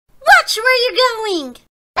Watch where you're going!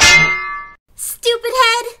 Stupid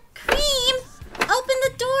head! Cream! Open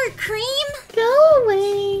the door, Cream! Go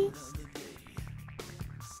away.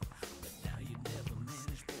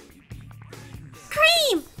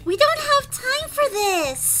 Cream! We don't have time for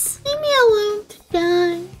this! Leave me alone to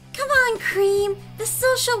die. Come on, Cream! The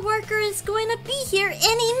social worker is going to be here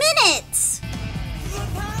any minute!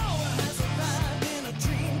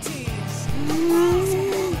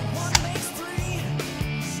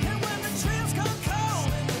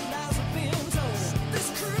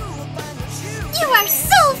 You are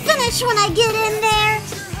so finished when I get in there!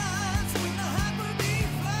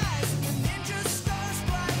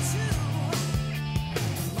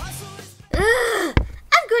 Ugh,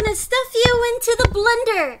 I'm gonna stuff you into the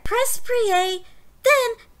blender. Press prie,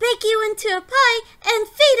 then bake you into a pie and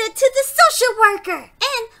feed it to the social worker.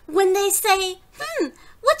 And when they say,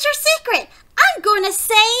 what's your secret? I'm gonna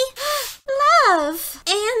say, love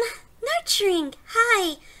and nurturing.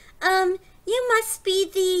 Hi, you must be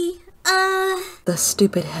The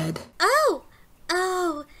stupid head. Oh,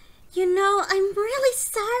 you know, I'm really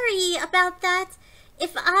sorry about that.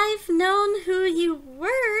 If I've known who you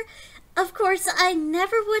were, of course I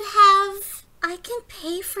never would have. I can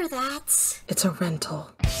pay for that. It's a rental.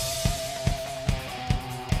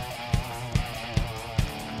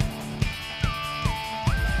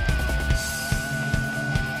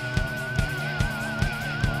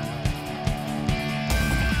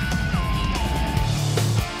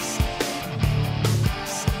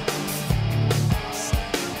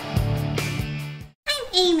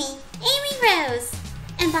 Amy Rose.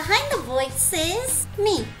 And behind the voice is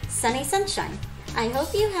me, Sunny Sunshine. I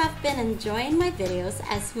hope you have been enjoying my videos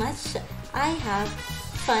as much I have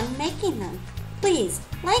fun making them. Please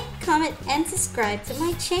like, comment, and subscribe to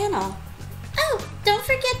my channel. Oh, don't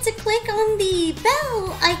forget to click on the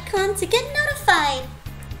bell icon to get notified.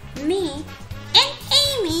 Me and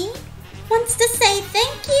Amy wants to say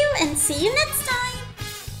thank you and see you next time.